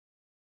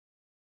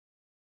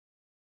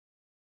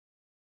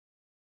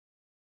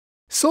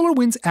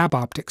SolarWinds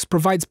AppOptics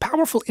provides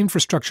powerful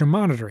infrastructure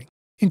monitoring,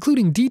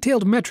 including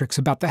detailed metrics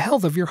about the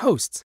health of your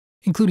hosts,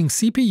 including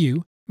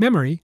CPU,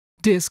 memory,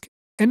 disk,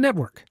 and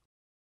network.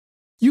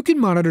 You can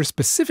monitor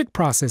specific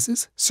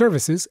processes,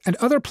 services, and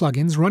other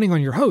plugins running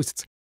on your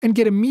hosts and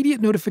get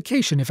immediate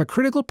notification if a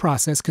critical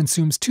process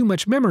consumes too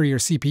much memory or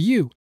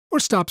CPU or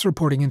stops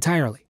reporting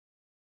entirely.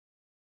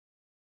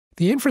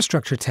 The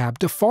Infrastructure tab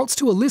defaults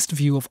to a list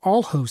view of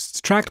all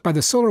hosts tracked by the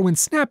SolarWinds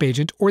Snap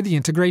Agent or the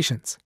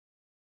integrations.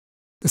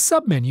 The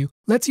submenu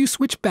lets you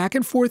switch back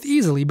and forth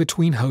easily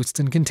between hosts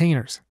and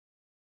containers.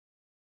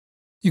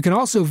 You can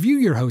also view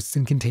your hosts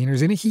and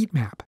containers in a heat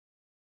map.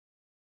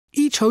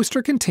 Each host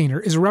or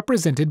container is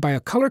represented by a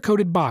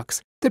color-coded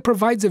box that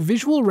provides a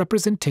visual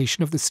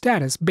representation of the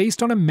status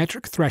based on a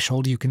metric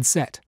threshold you can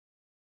set.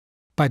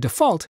 By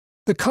default,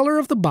 the color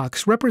of the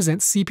box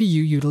represents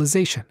CPU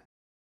utilization.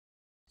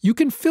 You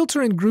can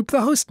filter and group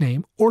the host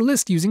name or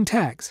list using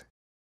tags.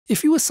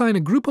 If you assign a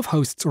group of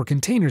hosts or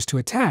containers to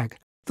a tag,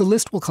 the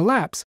list will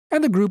collapse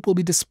and the group will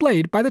be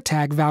displayed by the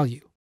tag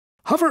value.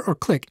 Hover or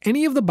click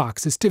any of the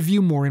boxes to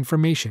view more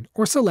information,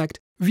 or select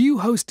View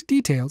Host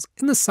Details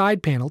in the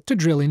side panel to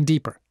drill in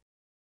deeper.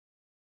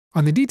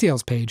 On the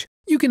Details page,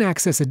 you can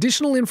access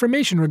additional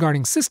information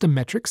regarding system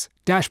metrics,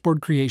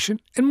 dashboard creation,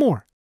 and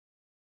more.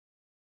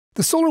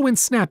 The SolarWinds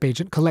Snap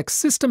Agent collects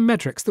system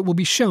metrics that will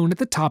be shown at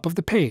the top of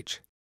the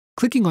page.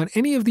 Clicking on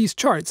any of these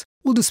charts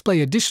will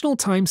display additional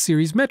time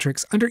series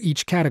metrics under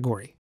each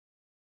category.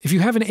 If you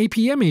have an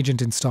APM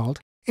agent installed,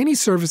 any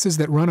services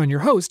that run on your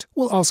host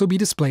will also be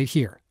displayed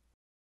here.